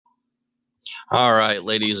All right,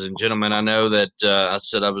 ladies and gentlemen, I know that I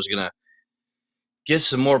said I was going to get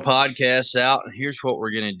some more podcasts out. And here's what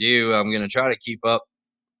we're going to do. I'm going to try to keep up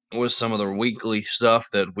with some of the weekly stuff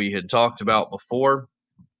that we had talked about before.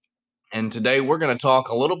 And today we're going to talk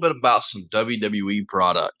a little bit about some WWE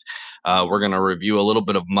product. We're going to review a little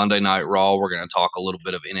bit of Monday Night Raw. We're going to talk a little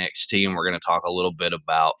bit of NXT, and we're going to talk a little bit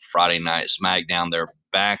about Friday Night SmackDown, their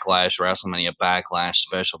Backlash, WrestleMania Backlash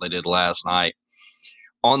special they did last night,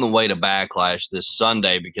 on the way to Backlash this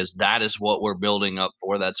Sunday, because that is what we're building up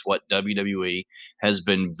for. That's what WWE has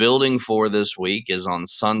been building for this week. Is on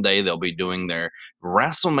Sunday they'll be doing their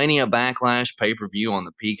WrestleMania Backlash pay-per-view on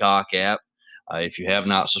the Peacock app. If you have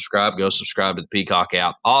not subscribed, go subscribe to the Peacock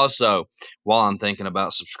app. Also, while I'm thinking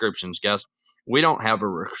about subscriptions, guys, we don't have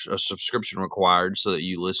a subscription required so that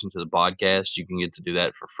you listen to the podcast. You can get to do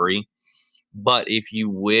that for free. But if you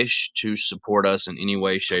wish to support us in any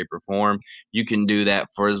way, shape, or form, you can do that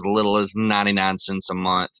for as little as 99 cents a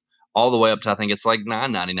month, all the way up to I think it's like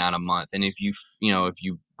 9.99 a month. And if you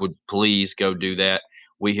would please go do that.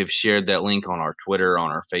 We have shared that link on our Twitter,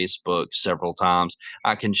 on our Facebook several times.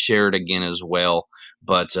 I can share it again as well.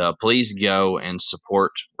 But please go and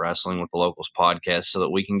support Wrestling with the Locals podcast so that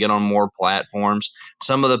we can get on more platforms.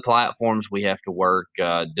 Some of the platforms we have to work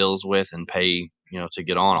deals with and pay to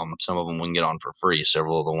get on them. Some of them we can get on for free.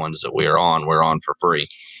 Several of the ones that we're on for free.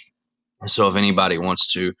 So if anybody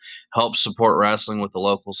wants to help support Wrestling with the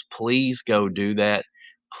Locals, please go do that.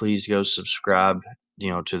 Please go subscribe,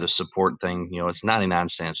 to the support thing. It's 99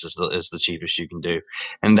 cents is the cheapest you can do.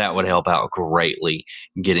 And that would help out greatly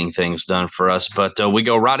getting things done for us. But we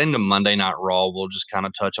go right into Monday Night Raw. We'll just kind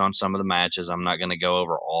of touch on some of the matches. I'm not going to go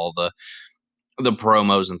over all the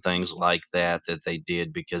promos and things like that they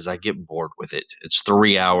did, because I get bored with it. It's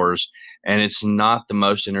 3 hours, and it's not the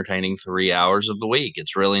most entertaining 3 hours of the week.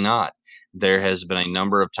 It's really not. There has been a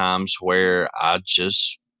number of times where I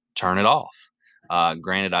just turn it off.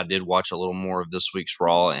 Granted, I did watch a little more of this week's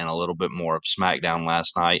Raw and a little bit more of SmackDown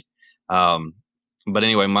last night. Um, but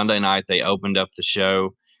anyway, Monday night they opened up the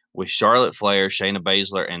show with Charlotte Flair, Shayna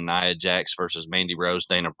Baszler, and Nia Jax versus Mandy Rose,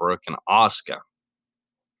 Dana Brooke, and Asuka.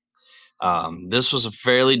 This was a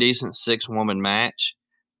fairly decent six-woman match.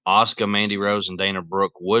 Asuka, Mandy Rose, and Dana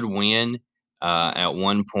Brooke would win. At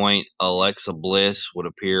one point, Alexa Bliss would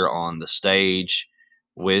appear on the stage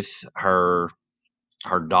with her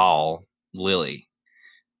doll, Lily,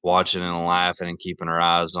 watching and laughing and keeping her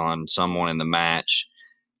eyes on someone in the match.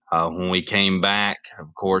 When we came back,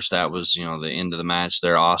 of course, that was the end of the match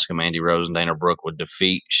there. Asuka, Mandy Rose, and Dana Brooke would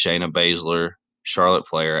defeat Shayna Baszler, Charlotte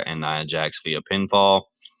Flair, and Nia Jax via pinfall.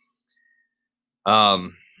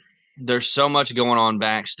 Um, there's so much going on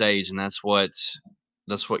backstage, and that's what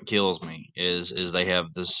kills me is they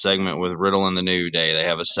have this segment with Riddle and the New Day. They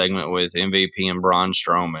have a segment with MVP and Braun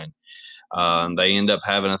Strowman. They end up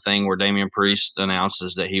having a thing where Damian Priest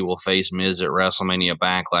announces that he will face Miz at WrestleMania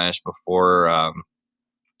Backlash before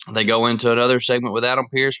they go into another segment with Adam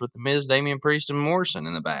Pearce with the Miz, Damian Priest, and Morrison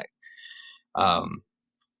in the back. Um,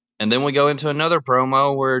 and then we go into another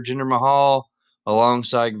promo where Jinder Mahal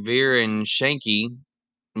alongside Veer and Shanky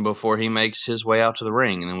before he makes his way out to the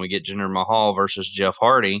ring. And then we get Jinder Mahal versus Jeff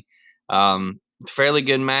Hardy. Um, Fairly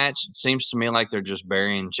good match. It seems to me like they're just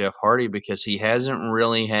burying Jeff Hardy because he hasn't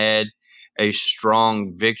really had a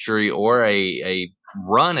strong victory or a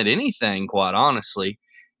run at anything, quite honestly,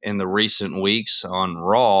 in the recent weeks on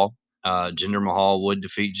Raw. Jinder Mahal would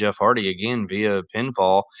defeat Jeff Hardy again via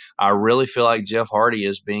pinfall. I really feel like Jeff Hardy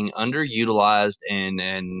is being underutilized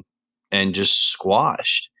and just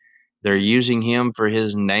squashed. They're using him for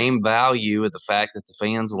his name value with the fact that the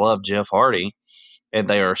fans love Jeff Hardy, and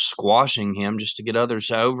they are squashing him just to get others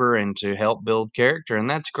over and to help build character. And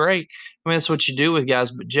that's great. I mean, that's what you do with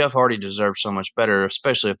guys, but Jeff Hardy deserves so much better,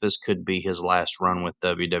 especially if this could be his last run with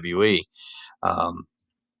WWE. Um,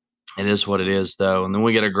 it is what it is, though. And then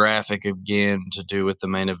we get a graphic again to do with the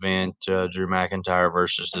main event, Drew McIntyre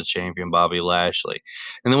versus the champion Bobby Lashley.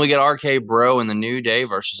 And then we get RK Bro and the New Day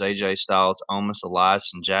versus AJ Styles, Omos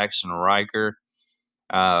Elias, and Jackson Riker.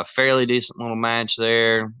 Fairly decent little match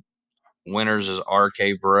there. Winners is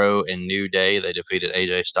RK Bro and New Day. They defeated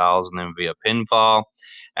AJ Styles and then via pinfall.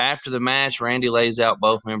 After the match, Randy lays out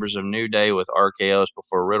both members of New Day with RKOs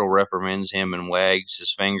before Riddle reprimands him and wags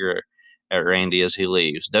his finger at Randy as he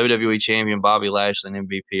leaves. WWE Champion Bobby Lashley and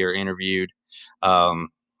MVP are interviewed. Oh,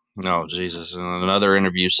 Jesus. And another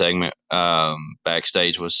interview segment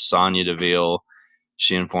backstage was Sonya Deville.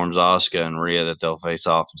 She informs Asuka and Rhea that they'll face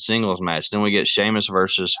off in singles match. Then we get Sheamus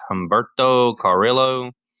versus Humberto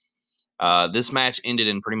Carrillo. This match ended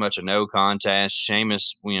in pretty much a no contest.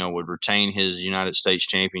 Sheamus, would retain his United States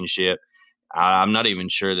Championship. I'm not even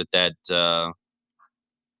sure that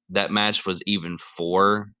that match was even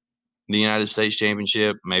for the United States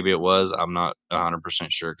Championship. Maybe it was. I'm not 100%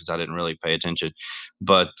 sure because I didn't really pay attention.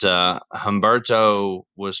 But Humberto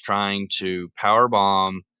was trying to power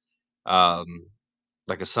bomb, um,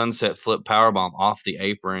 like a sunset flip power bomb off the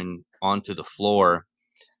apron onto the floor.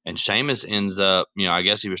 And Sheamus ends up, I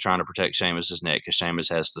guess he was trying to protect Sheamus's neck because Sheamus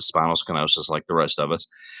has the spinal stenosis like the rest of us.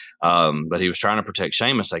 But he was trying to protect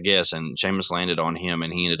Sheamus, I guess, and Sheamus landed on him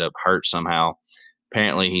and he ended up hurt somehow.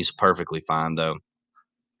 Apparently, he's perfectly fine, though.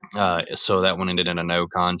 So that one ended in a no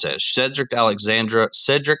contest. Cedric Alexander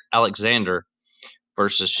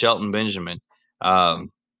versus Shelton Benjamin. Um,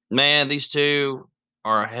 Man, these two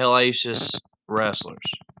are hellacious wrestlers.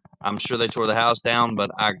 I'm sure they tore the house down,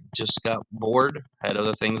 but I just got bored. Had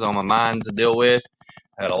other things on my mind to deal with.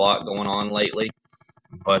 Had a lot going on lately.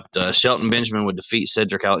 But Shelton Benjamin would defeat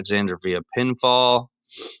Cedric Alexander via pinfall.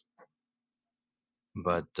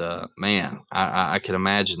 But man, I could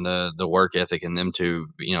imagine the work ethic in them two,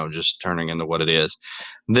 just turning into what it is.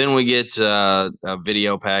 Then we get a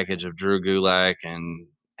video package of Drew Gulak and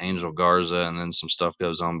Angel Garza, and then some stuff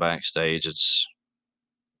goes on backstage.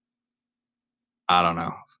 I don't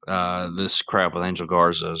know. This crap with Angel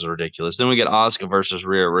Garza is ridiculous. Then we get Asuka versus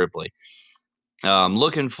Rhea Ripley.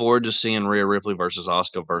 Looking forward to seeing Rhea Ripley versus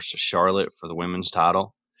Asuka versus Charlotte for the women's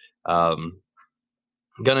title. Gonna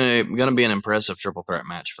be an impressive triple threat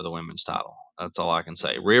match for the women's title. That's all I can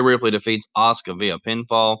say. Rhea Ripley defeats Asuka via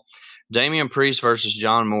pinfall. Damian Priest versus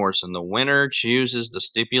John Morrison. The winner chooses the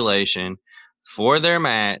stipulation for their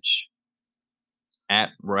match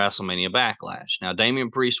at WrestleMania Backlash. Now,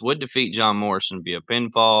 Damian Priest would defeat John Morrison via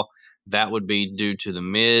pinfall. That would be due to The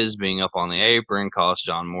Miz being up on the apron, cost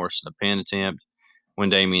John Morrison a pin attempt.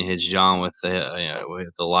 When Damian hits John with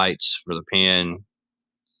the lights for the pin,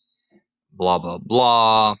 blah, blah,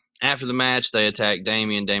 blah. After the match, they attack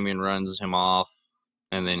Damian. Damian runs him off,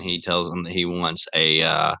 and then he tells him that he wants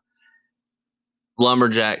a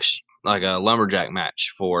lumberjack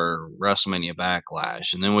match for WrestleMania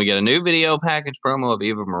Backlash. And then we get a new video package promo of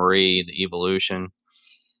Eva Marie, the Evolution.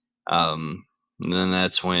 And then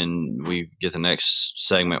that's when we get the next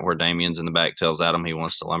segment where Damian's in the back, tells Adam he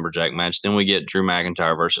wants the lumberjack match. Then we get Drew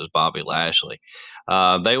McIntyre versus Bobby Lashley.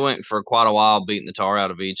 They went for quite a while beating the tar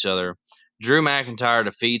out of each other. Drew McIntyre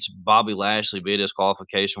defeats Bobby Lashley via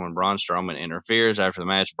disqualification when Braun Strowman interferes. After the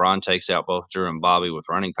match, Braun takes out both Drew and Bobby with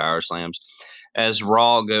running power slams as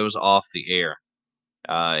Raw goes off the air.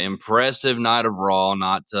 Impressive night of Raw,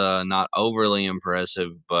 not overly impressive,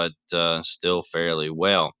 but still fairly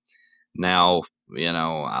well. Now,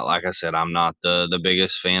 like I said, I'm not the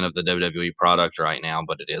biggest fan of the WWE product right now,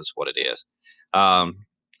 but it is what it is.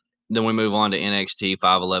 Then we move on to NXT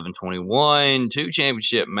 5/11/21, two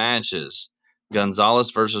championship matches: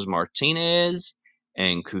 Gonzalez versus Martinez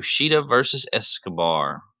and Kushida versus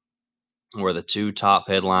Escobar were the two top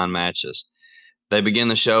headline matches. They begin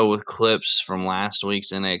the show with clips from last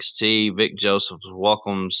week's NXT. Vic Joseph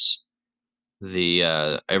welcomes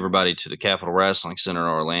everybody to the Capitol Wrestling Center in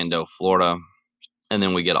Orlando, Florida. And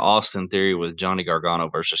then we get Austin Theory with Johnny Gargano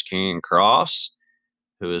versus Karrion Kross,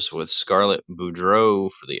 who is with Scarlett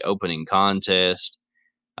Boudreaux for the opening contest.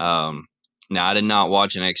 Now, I did not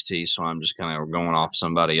watch NXT, so I'm just kind of going off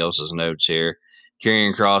somebody else's notes here.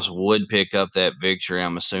 Karrion Kross would pick up that victory.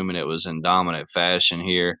 I'm assuming it was in dominant fashion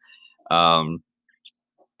here.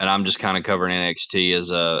 And I'm just kind of covering NXT as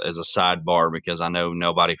a sidebar because I know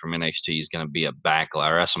nobody from NXT is going to be a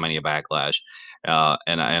WrestleMania Backlash,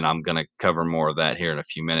 and I'm going to cover more of that here in a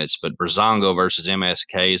few minutes. But Breezango versus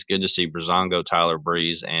MSK, it's good to see Breezango, Tyler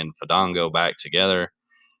Breeze, and Fandango back together.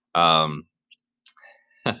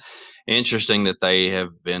 Interesting that they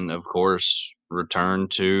have been, of course, returned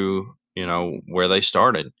to where they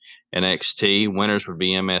started. NXT winners would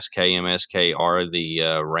be MSK. MSK are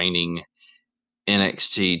the reigning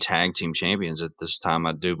NXT Tag Team Champions at this time,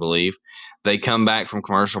 I do believe. They come back from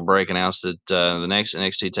commercial break, announced that the next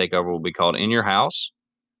NXT TakeOver will be called In Your House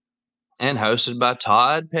and hosted by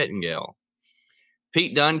Todd Pettengill.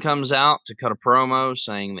 Pete Dunne comes out to cut a promo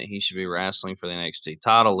saying that he should be wrestling for the NXT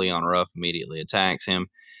title. Leon Ruff immediately attacks him.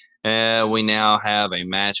 We now have a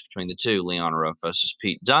match between the two, Leon Ruff versus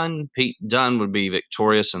Pete Dunne. Pete Dunne would be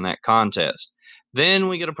victorious in that contest. Then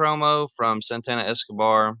we get a promo from Santana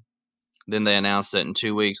Escobar. Then they announced that in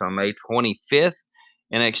 2 weeks, on May 25th,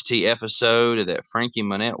 NXT episode that Frankie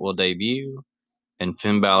Monette will debut and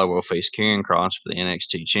Finn Balor will face Karrion Kross for the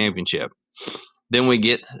NXT Championship. Then we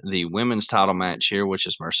get the women's title match here, which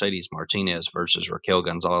is Mercedes Martinez versus Raquel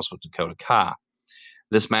Gonzalez with Dakota Kai.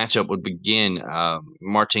 This matchup would begin.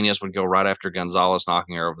 Martinez would go right after Gonzalez,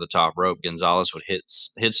 knocking her over the top rope. Gonzalez would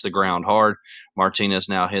hits the ground hard. Martinez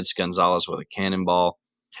now hits Gonzalez with a cannonball.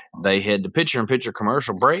 They head to pitcher-in-pitcher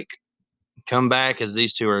commercial break. Come back as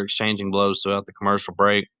these two are exchanging blows throughout the commercial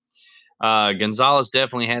break. Gonzalez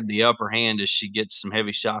definitely had the upper hand as she gets some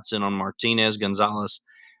heavy shots in on Martinez. Gonzalez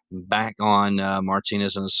back on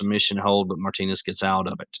Martinez in a submission hold, but Martinez gets out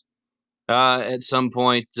of it. At some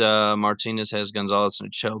point, Martinez has Gonzalez in a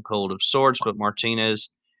chokehold of sorts, but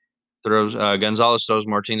Martinez Gonzalez throws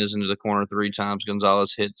Martinez into the corner 3 times.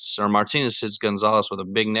 Martinez hits Gonzalez with a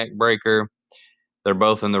big neck breaker. They're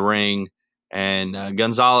both in the ring, and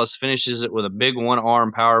Gonzalez finishes it with a big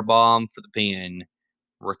one-arm power bomb for the pin.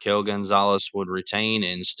 Raquel Gonzalez would retain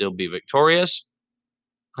and still be victorious.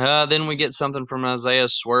 Then we get something from Isaiah.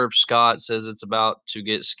 Swerve Scott says it's about to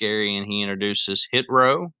get scary, and he introduces Hit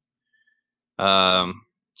Row.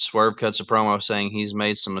 Swerve cuts a promo saying he's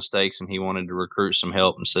made some mistakes and he wanted to recruit some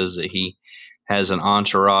help, and says that he has an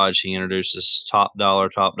entourage. He introduces Top Dollar,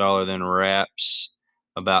 then raps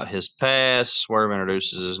about his past. Swerve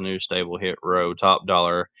introduces his new stable, Hit Row, Top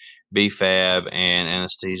Dollar, B-Fab, and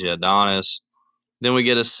Anesthesia Adonis. Then we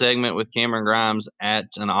get a segment with Cameron Grimes at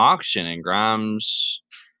an auction,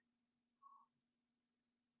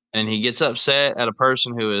 and he gets upset at a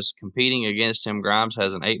person who is competing against him. Grimes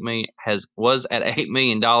was at $8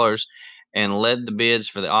 million and led the bids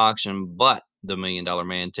for the auction, but the $1 million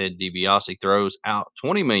man Ted DiBiase throws out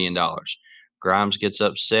 $20 million. Grimes gets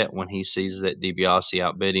upset when he sees that DiBiase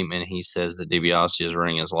outbid him, and he says that DiBiase is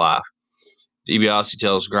ruining his life. DiBiase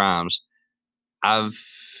tells Grimes, I've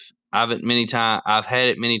had it many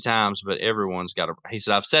times, but everyone's got a. He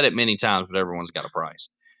said, I've said it many times, but everyone's got a price.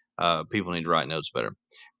 People need to write notes better.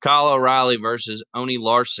 Kyle O'Reilly versus Oni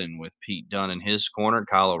Larson with Pete Dunne in his corner.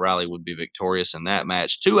 Kyle O'Reilly would be victorious in that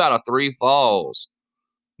match. 2 out of 3 falls.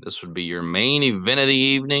 This would be your main event of the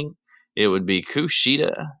evening. It would be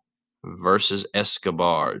Kushida versus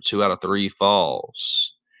Escobar. 2 out of 3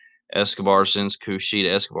 falls. Escobar sends Kushida.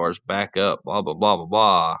 Escobar's back up. Blah, blah, blah, blah,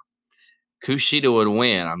 blah. Kushida would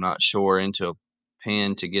win. I'm not sure, into a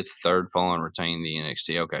pin to get the 3rd fall and retain the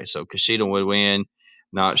NXT. Okay, so Kushida would win.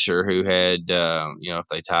 Not sure who had, if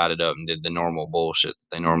they tied it up and did the normal bullshit that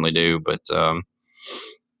they normally do. But,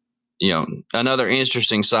 another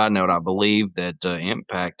interesting side note, I believe that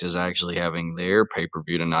Impact is actually having their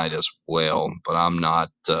pay-per-view tonight as well. But I'm not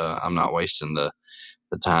wasting the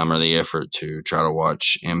time or the effort to try to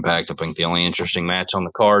watch Impact. I think the only interesting match on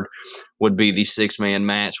the card would be the 6-man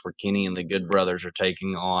match where Kenny and the Good Brothers are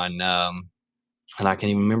taking on, and I can't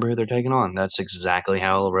even remember who they're taking on. That's exactly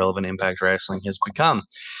how irrelevant Impact Wrestling has become.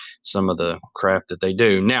 Some of the crap that they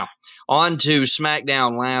do. Now, on to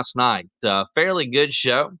SmackDown last night. Fairly good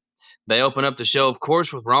show. They open up the show, of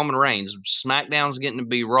course, with Roman Reigns. SmackDown's getting to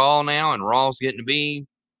be Raw now, and Raw's getting to be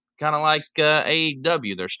kind of like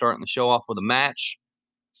AEW. They're starting the show off with a match.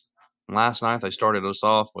 Last night, they started us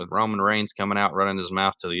off with Roman Reigns coming out, running his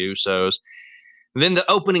mouth to the Usos. Then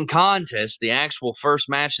the opening contest, the actual first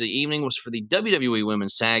match of the evening, was for the WWE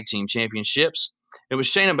Women's Tag Team Championships. It was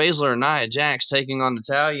Shayna Baszler and Nia Jax taking on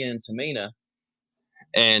Natalya and Tamina.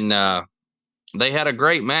 And they had a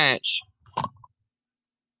great match.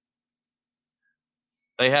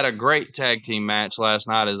 They had a great tag team match last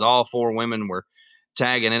night as all 4 women were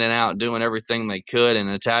tagging in and out, doing everything they could, and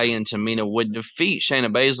Natalya and Tamina would defeat Shayna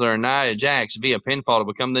Baszler and Nia Jax via pinfall to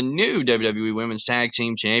become the new WWE Women's Tag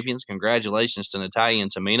Team Champions. Congratulations to Natalya and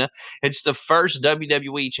Tamina. It's the first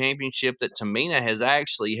WWE Championship that Tamina has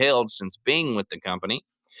actually held since being with the company,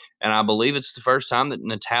 and I believe it's the first time that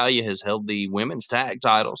Natalya has held the women's tag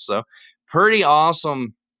title. So pretty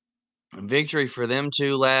awesome victory for them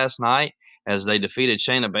two last night as they defeated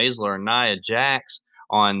Shayna Baszler and Nia Jax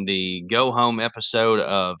on the go home episode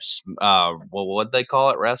of what they call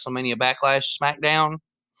it, WrestleMania Backlash SmackDown.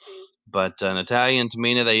 But Natalya and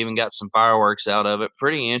Tamina, they even got some fireworks out of it.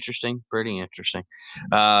 Pretty interesting.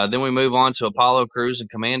 Then we move on to Apollo Crews and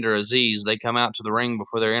Commander Aziz. They come out to the ring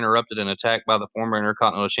before they're interrupted and attacked by the former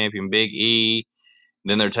Intercontinental Champion Big E.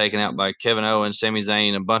 Then they're taken out by Kevin Owens, Sami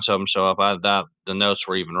Zayn, a bunch of them show up. I thought the notes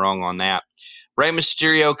were even wrong on that. Rey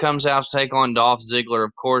Mysterio comes out to take on Dolph Ziggler.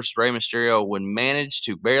 Of course, Rey Mysterio would manage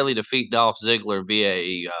to barely defeat Dolph Ziggler via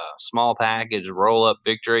a small package roll-up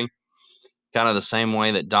victory, kind of the same way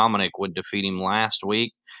that Dominic would defeat him last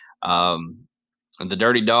week. The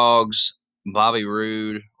Dirty Dogs, Robert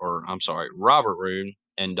Roode,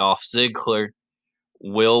 and Dolph Ziggler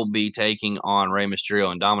will be taking on Rey Mysterio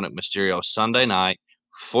and Dominic Mysterio Sunday night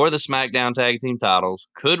for the SmackDown Tag Team titles.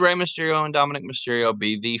 Could Rey Mysterio and Dominic Mysterio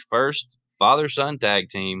be the first father-son tag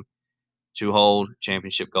team to hold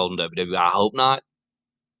championship gold in WWE? I hope not.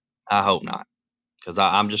 Because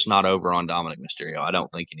I'm just not over on Dominic Mysterio. I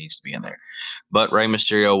don't think he needs to be in there. But Rey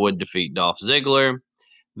Mysterio would defeat Dolph Ziggler.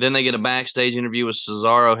 Then they get a backstage interview with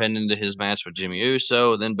Cesaro heading into his match with Jimmy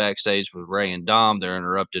Uso. Then backstage with Ray and Dom, they're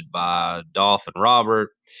interrupted by Dolph and Robert.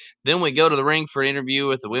 Then we go to the ring for an interview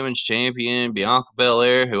with the women's champion, Bianca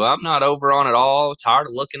Belair, who I'm not over on at all. Tired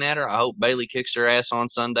of looking at her. I hope Bayley kicks her ass on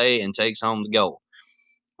Sunday and takes home the gold.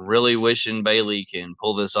 Really wishing Bayley can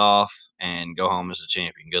pull this off and go home as a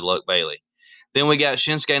champion. Good luck, Bayley. Then we got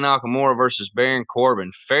Shinsuke Nakamura versus Baron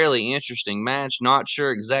Corbin. Fairly interesting match. Not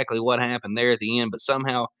sure exactly what happened there at the end, but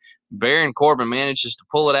somehow Baron Corbin manages to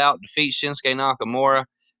pull it out, defeat Shinsuke Nakamura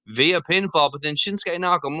via pinfall. But then Shinsuke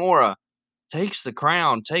Nakamura takes the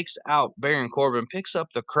crown, takes out Baron Corbin, picks up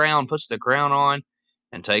the crown, puts the crown on,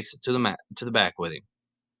 and takes it to the back with him.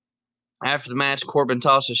 After the match, Corbin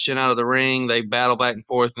tosses Shin out of the ring. They battle back and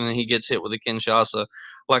forth, and then he gets hit with a Kinshasa.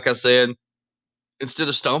 Like I said, instead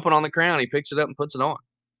of stomping on the crown, he picks it up and puts it on.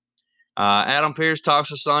 Adam Pearce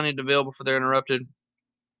talks with Sonya Deville before they're interrupted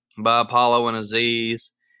by Apollo and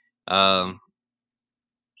Aziz. And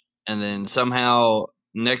then somehow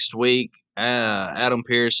next week, Adam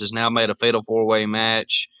Pearce has now made a fatal four-way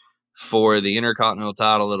match for the Intercontinental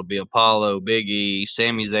title. It'll be Apollo, Big E,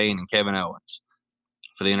 Sami Zayn, and Kevin Owens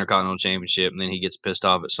for the Intercontinental Championship. And then he gets pissed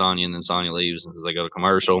off at Sonya, and then Sonya leaves as they go to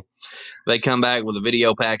commercial. They come back with a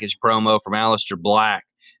video package promo from Aleister Black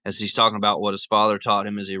as he's talking about what his father taught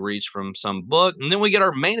him as he reads from some book. And then we get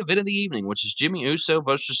our main event of the evening, which is Jimmy Uso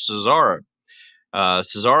versus Cesaro.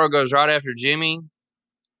 Cesaro goes right after Jimmy,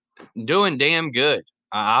 doing damn good.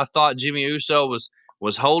 I thought Jimmy Uso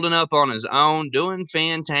was holding up on his own, doing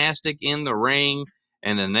fantastic in the ring.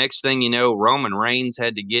 And the next thing you know, Roman Reigns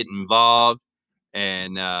had to get involved.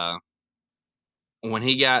 And when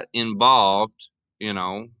he got involved, you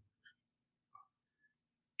know,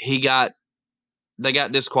 they got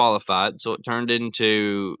disqualified. So it turned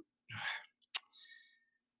into,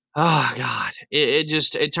 oh God,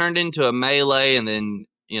 it turned into a melee. And then,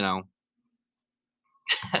 you know,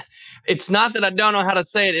 it's not that I don't know how to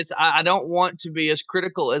say it. It's I don't want to be as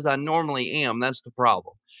critical as I normally am. That's the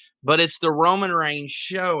problem. But it's the Roman Reigns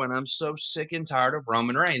show, and I'm so sick and tired of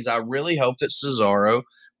Roman Reigns. I really hope that Cesaro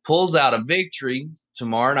pulls out a victory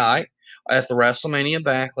tomorrow night at the WrestleMania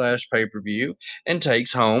Backlash pay-per-view and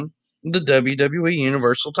takes home the WWE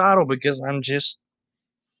Universal title, because I'm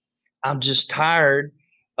just tired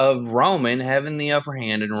of Roman having the upper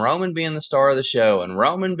hand and Roman being the star of the show and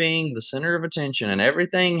Roman being the center of attention and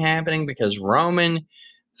everything happening because Roman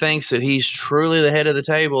thinks that he's truly the head of the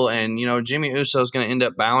table. And, you know, Jimmy Uso is going to end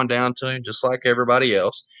up bowing down to him just like everybody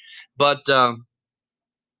else. But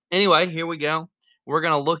anyway, here we go. We're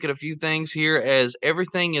going to look at a few things here as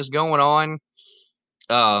everything is going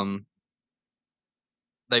on.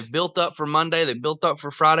 They've built up for Monday. They built up for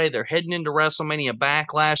Friday. They're heading into WrestleMania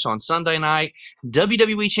Backlash on Sunday night.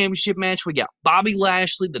 WWE Championship match. We got Bobby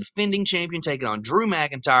Lashley, the defending champion, taking on Drew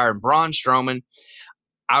McIntyre and Braun Strowman.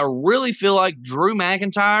 I really feel like Drew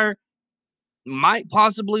McIntyre might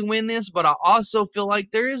possibly win this, but I also feel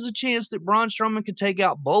like there is a chance that Braun Strowman could take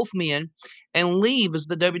out both men and leave as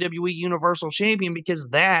the WWE Universal Champion, because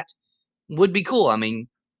that would be cool. I mean,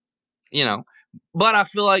 you know, but I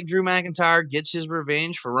feel like Drew McIntyre gets his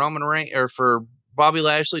revenge for Roman Reigns, or for Bobby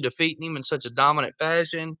Lashley defeating him in such a dominant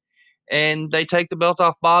fashion, and they take the belt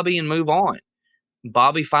off Bobby and move on.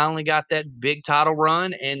 Bobby finally got that big title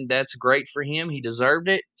run, and that's great for him. He deserved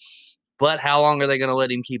it. But how long are they going to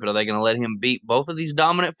let him keep it? Are they going to let him beat both of these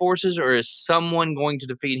dominant forces, or is someone going to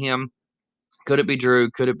defeat him? Could it be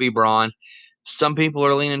Drew? Could it be Braun? Some people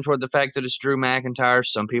are leaning toward the fact that it's Drew McIntyre.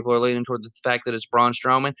 Some people are leaning toward the fact that it's Braun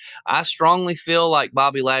Strowman. I strongly feel like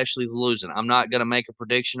Bobby Lashley's losing. I'm not going to make a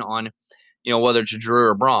prediction on, you know, whether it's Drew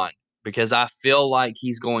or Braun, because I feel like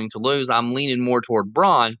he's going to lose. I'm leaning more toward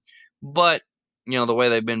Braun, but, you know, the way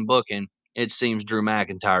they've been booking, it seems Drew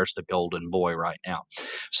McIntyre's the golden boy right now.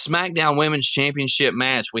 SmackDown Women's Championship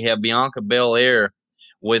match. We have Bianca Belair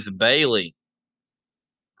with Bayley.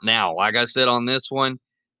 Now, like I said on this one,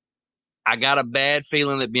 I got a bad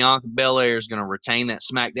feeling that Bianca Belair is going to retain that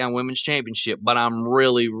SmackDown Women's Championship, but I'm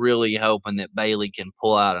really, really hoping that Bayley can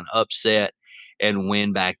pull out an upset and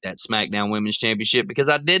win back that SmackDown Women's Championship, because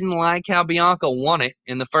I didn't like how Bianca won it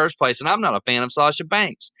in the first place, and I'm not a fan of Sasha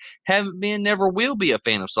Banks. Haven't been, never will be a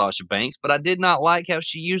fan of Sasha Banks, but I did not like how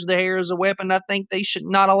she used the hair as a weapon. I think they should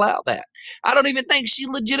not allow that. I don't even think she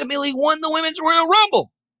legitimately won the Women's Royal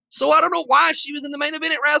Rumble, so I don't know why she was in the main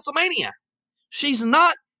event at WrestleMania. She's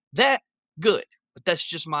not that good, but that's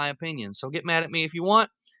just my opinion. So get mad at me if you want,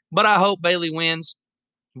 but I hope Bayley wins.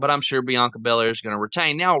 But I'm sure Bianca Belair is going to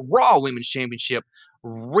retain. Now, Raw Women's Championship,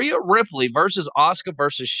 Rhea Ripley versus Asuka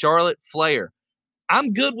versus Charlotte Flair.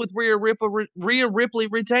 I'm good with Rhea Ripley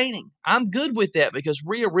retaining. I'm good with that because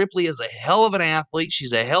Rhea Ripley is a hell of an athlete.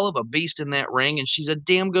 She's a hell of a beast in that ring, and she's a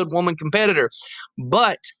damn good woman competitor.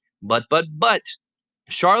 But, but,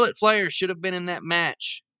 Charlotte Flair should have been in that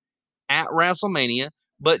match at WrestleMania,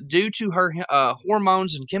 but due to her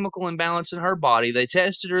hormones and chemical imbalance in her body, they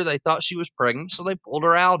tested her. They thought she was pregnant, so they pulled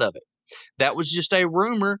her out of it. That was just a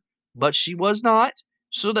rumor, but she was not,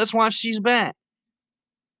 so that's why she's back.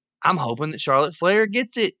 I'm hoping that Charlotte Flair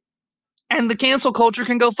gets it. And the cancel culture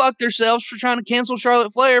can go fuck themselves for trying to cancel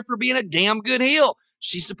Charlotte Flair for being a damn good heel.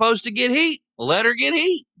 She's supposed to get heat. Let her get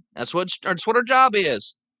heat. That's what her job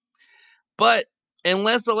is. But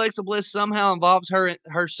unless Alexa Bliss somehow involves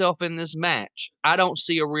herself in this match, I don't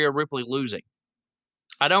see a Rhea Ripley losing.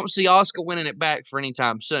 I don't see Asuka winning it back for any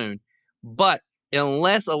time soon. But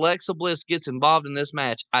unless Alexa Bliss gets involved in this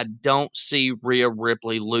match, I don't see Rhea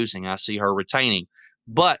Ripley losing. I see her retaining.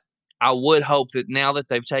 But I would hope that now that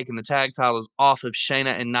they've taken the tag titles off of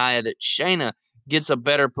Shayna and Nia, that Shayna gets a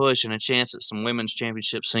better push and a chance at some women's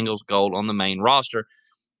championship singles gold on the main roster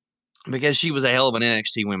because she was a hell of an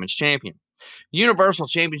NXT women's champion. Universal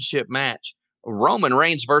Championship match, Roman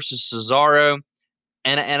Reigns versus Cesaro.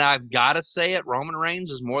 And I've got to say it, Roman Reigns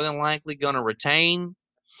is more than likely going to retain,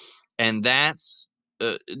 and that's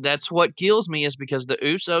what kills me is because the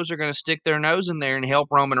Usos are going to stick their nose in there and help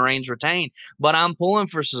Roman Reigns retain. But I'm pulling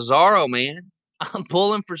for Cesaro, man. I'm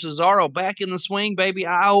pulling for Cesaro back in the swing, baby.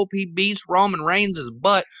 I hope he beats Roman Reigns'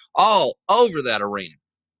 butt all over that arena.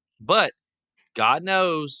 But God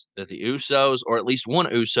knows that the Usos, or at least one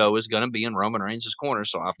Uso, is going to be in Roman Reigns' corner,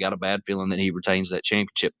 so I've got a bad feeling that he retains that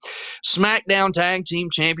championship. SmackDown Tag Team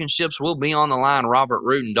Championships will be on the line. Robert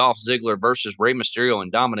Roode and Dolph Ziggler versus Rey Mysterio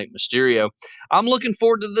and Dominic Mysterio. I'm looking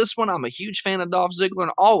forward to this one. I'm a huge fan of Dolph Ziggler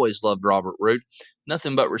and always loved Robert Roode.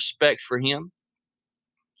 Nothing but respect for him.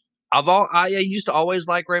 I used to always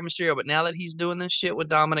like Rey Mysterio, but now that he's doing this shit with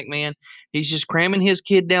Dominic, man, he's just cramming his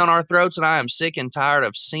kid down our throats, and I am sick and tired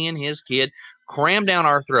of seeing his kid cram down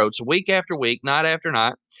our throats week after week, night after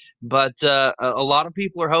night. But a lot of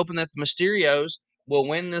people are hoping that the Mysterios will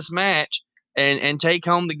win this match and take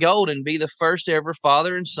home the gold and be the first ever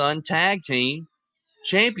father and son tag team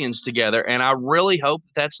champions together. And I really hope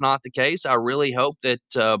that that's not the case. I really hope that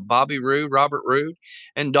Bobby Roode, Robert Roode,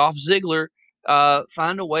 and Dolph Ziggler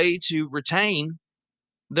find a way to retain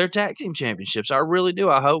their tag team championships. I really do.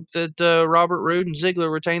 I hope that Robert Roode and Ziggler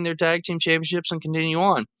retain their tag team championships and continue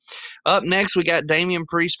on. Up next, we got Damian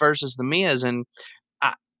Priest versus The Miz, and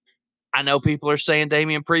I I know people are saying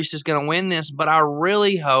Damian Priest is going to win this, but I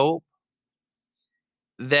really hope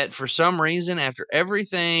that for some reason, after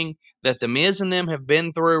everything that The Miz and them have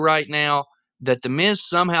been through right now, that The Miz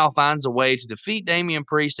somehow finds a way to defeat Damian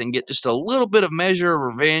Priest and get just a little bit of measure of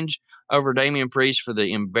revenge over Damian Priest for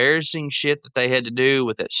the embarrassing shit that they had to do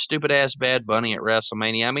with that stupid ass Bad Bunny at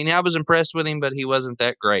WrestleMania. I mean, I was impressed with him, but he wasn't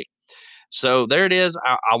that great. So there it is.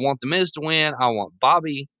 I want The Miz to win. I want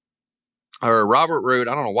Bobby or Robert Roode.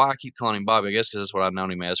 I don't know why I keep calling him Bobby. I guess because that's what I've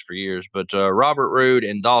known him as for years. But Robert Roode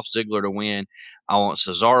and Dolph Ziggler to win. I want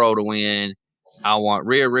Cesaro to win. I want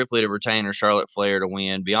Rhea Ripley to retain or Charlotte Flair to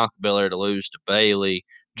win. Bianca Belair to lose to Bayley.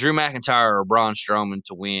 Drew McIntyre or Braun Strowman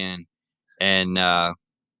to win. And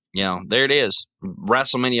there it is.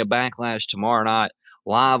 WrestleMania Backlash tomorrow night,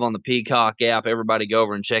 live on the Peacock app. Everybody go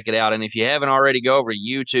over and check it out. And if you haven't already, go over to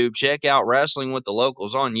YouTube. Check out Wrestling with the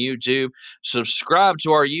Locals on YouTube. Subscribe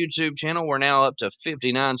to our YouTube channel. We're now up to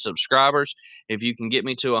 59 subscribers. If you can get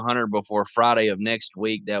me to 100 before Friday of next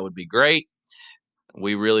week, that would be great.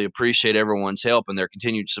 We really appreciate everyone's help and their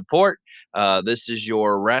continued support. This is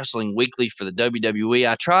your Wrestling Weekly for the WWE.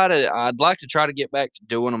 I'd like to try to get back to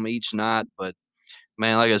doing them each night, but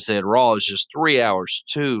man, like I said, Raw is just 3 hours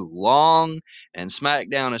too long, and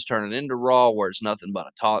SmackDown is turning into Raw, where it's nothing but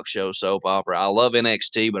a talk show soap opera. I love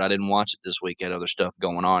NXT, but I didn't watch it this week. I had other stuff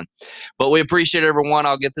going on. But we appreciate everyone.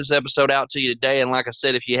 I'll get this episode out to you today. And like I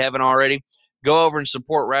said, if you haven't already, go over and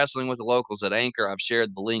support Wrestling with the Locals at Anchor. I've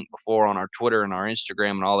shared the link before on our Twitter and our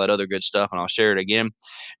Instagram and all that other good stuff, and I'll share it again.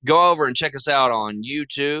 Go over and check us out on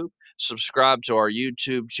YouTube. Subscribe to our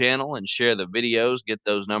YouTube channel and share the videos. Get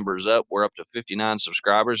those numbers up. We're up to 59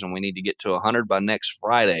 subscribers, and we need to get to 100 by next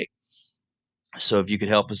Friday. So if you could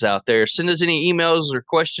help us out there, send us any emails or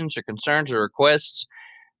questions or concerns or requests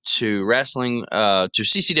to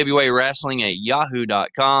CCWA Wrestling at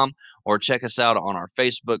yahoo.com, or check us out on our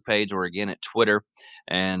Facebook page or again at Twitter.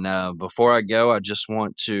 And before I go, I just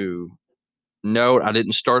want to note I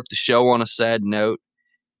didn't start the show on a sad note,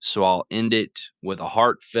 so I'll end it with a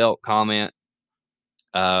heartfelt comment.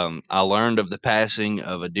 I learned of the passing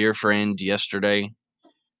of a dear friend yesterday.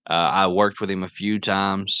 I worked with him a few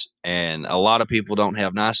times. And a lot of people don't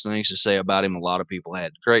have nice things to say about him. A lot of people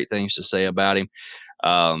had great things to say about him.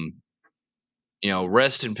 Um,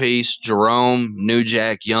 rest in peace, Jerome New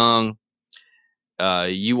Jack Young.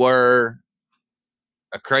 You were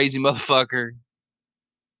a crazy motherfucker,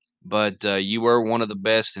 but you were one of the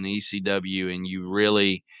best in ECW, and you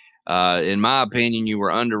really, in my opinion, you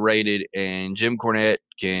were underrated. And Jim Cornette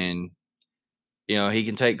can, he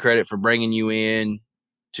can take credit for bringing you in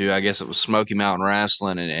to, I guess it was Smoky Mountain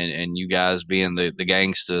Wrestling, and you guys being the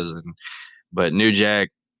gangsters. But New Jack,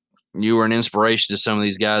 you were an inspiration to some of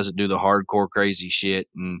these guys that do the hardcore crazy shit,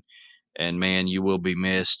 and man, you will be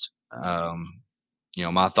missed.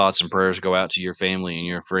 My thoughts and prayers go out to your family and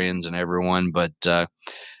your friends and everyone. But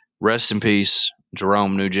rest in peace,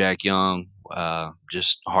 Jerome New Jack Young.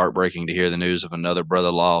 Just heartbreaking to hear the news of another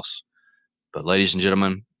brother loss. But ladies and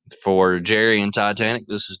gentlemen, for Jerry and Titanic,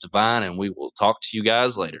 this is Divine, and we will talk to you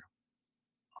guys later.